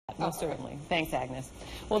Most certainly. Thanks, Agnes.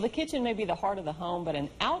 Well, the kitchen may be the heart of the home, but an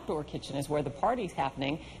outdoor kitchen is where the party's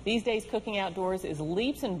happening. These days, cooking outdoors is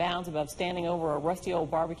leaps and bounds above standing over a rusty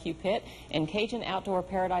old barbecue pit, and Cajun Outdoor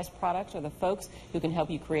Paradise products are the folks who can help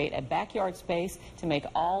you create a backyard space to make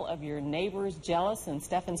all of your neighbors jealous. And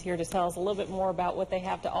Stefan's here to tell us a little bit more about what they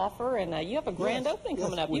have to offer, and you have a grand opening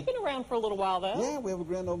coming up. You've been around for a little while, though. Yeah, we have a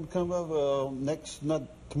grand opening coming up not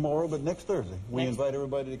tomorrow, but next Thursday. We invite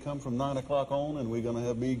everybody to come from 9 o'clock on, and we're going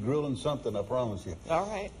to be grilling something, I promise you. All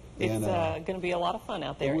right. It's going to be a lot of fun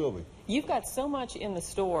out there. It will be. You've got so much in the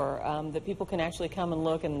store that people can actually come and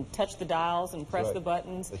look and touch the dials and press the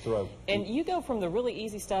buttons. That's right. And you go from the really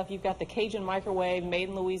easy stuff, you've got the Cajun microwave made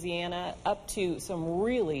in Louisiana, up to some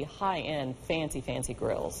really high-end, fancy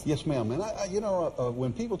grills. Yes, ma'am. And, you know,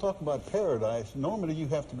 when people talk about paradise, normally you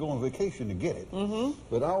have to go on vacation to get it. Mm-hmm.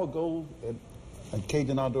 But our goal at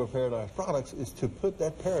Cajun Outdoor Paradise products is to put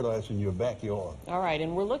that paradise in your backyard. All right,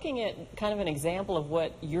 and we're looking at kind of an example of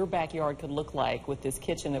what your backyard could look like with this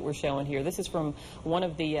kitchen that we're showing here. This is from one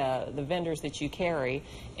of the vendors that you carry,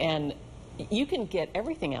 and you can get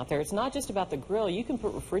everything out there. It's not just about the grill. You can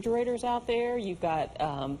put refrigerators out there. You've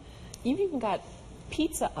even got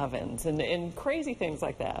pizza ovens and crazy things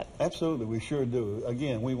like that. Absolutely, we sure do.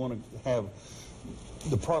 Again, we want to have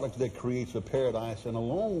the product that creates a paradise, and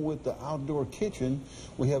along with the outdoor kitchen,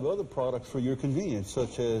 we have other products for your convenience,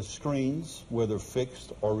 such as screens, whether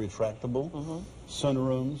fixed or retractable,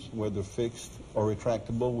 sunrooms, whether fixed or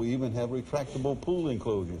retractable. We even have retractable pool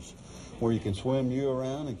enclosures where you can swim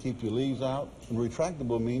year-round and keep your leaves out. And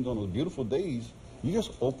retractable means on those beautiful days, you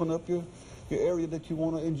just open up your area that you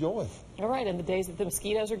want to enjoy. All right, and the days that the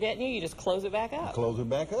mosquitoes are getting you, you just close it back up. Close it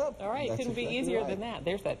back up. All right, it couldn't be easier than that.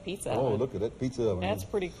 There's that pizza oven. Oh, look at that pizza oven. That's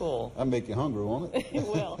pretty cool. I'll make you hungry, won't it? It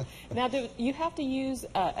will. Now, do you have to use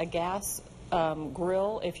a gas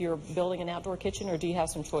grill if you're building an outdoor kitchen, or do you have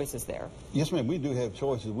some choices there? Yes, ma'am, we do have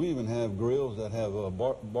choices. We even have grills that have a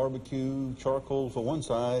barbecue, charcoal for one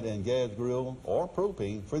side, and gas grill or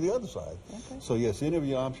propane for the other side. Okay. So yes, any of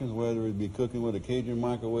your options, whether it be cooking with a Cajun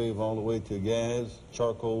microwave all the way to gas,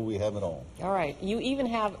 charcoal, we have it all. All right. You even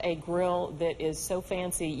have a grill that is so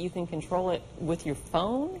fancy you can control it with your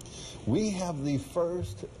phone? We have the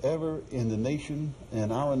first ever in the nation,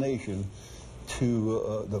 in our nation,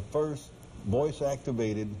 to the first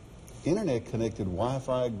voice-activated, internet-connected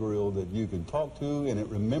Wi-Fi grill that you can talk to, and it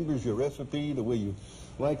remembers your recipe the way you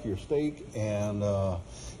like your steak, and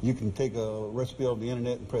you can take a recipe off the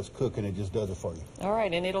internet and press cook, and it just does it for you. All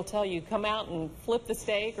right, and it'll tell you, come out and flip the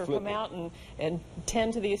steak, or come out and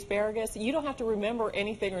tend to the asparagus. You don't have to remember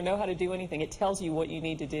anything or know how to do anything. It tells you what you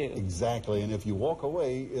need to do. Exactly, and if you walk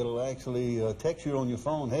away, it'll actually text you on your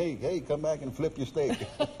phone, hey, come back and flip your steak.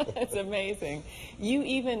 That's amazing. You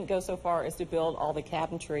even go so far as to build all the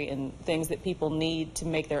cabinetry and things that people need to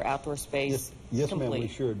make their outdoor space Yes, ma'am, we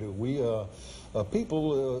sure do. We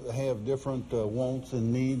people have different wants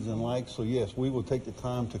and needs and likes, so yes, we will take the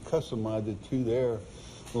time to customize it to their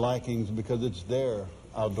likings because it's their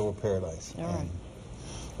outdoor paradise. All right.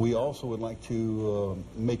 We also would like to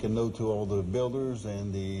make a note to all the builders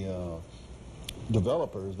and the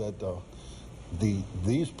developers that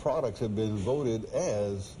these products have been voted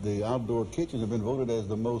as, the outdoor kitchens have been voted as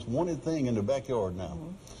the most wanted thing in the backyard now.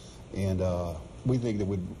 And we think that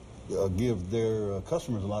would give their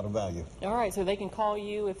customers a lot of value. All right, so they can call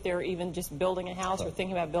you if they're even just building a house or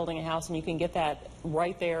thinking about building a house, and you can get that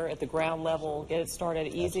right there at the ground level, get it started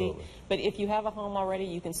easy. Absolutely. But if you have a home already,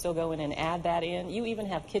 you can still go in and add that in. You even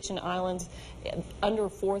have kitchen islands under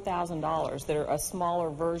 $4,000 that are a smaller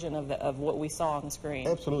version of what we saw on the screen.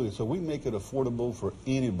 Absolutely. So we make it affordable for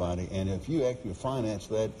anybody, and if you actually finance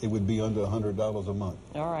that, it would be under $100 a month.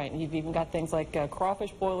 All right, and you've even got things like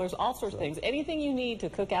crawfish boilers, all sorts of things. Anything you need to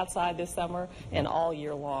cook outside this summer and all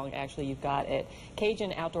year long, actually, you've got it.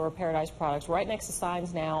 Cajun Outdoor Paradise products right next to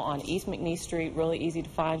signs now on East McNeese Street. Really easy to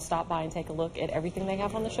find. Stop by and take a look at everything they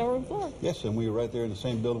have on the showroom floor. Yes, and we're right there in the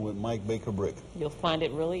same building with Mike Baker Brick. You'll find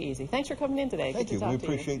it really easy. Thanks for coming in today. Thank you. We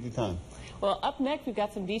appreciate your time. Well, up next, we've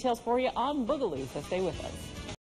got some details for you on Boogaloo, so stay with us.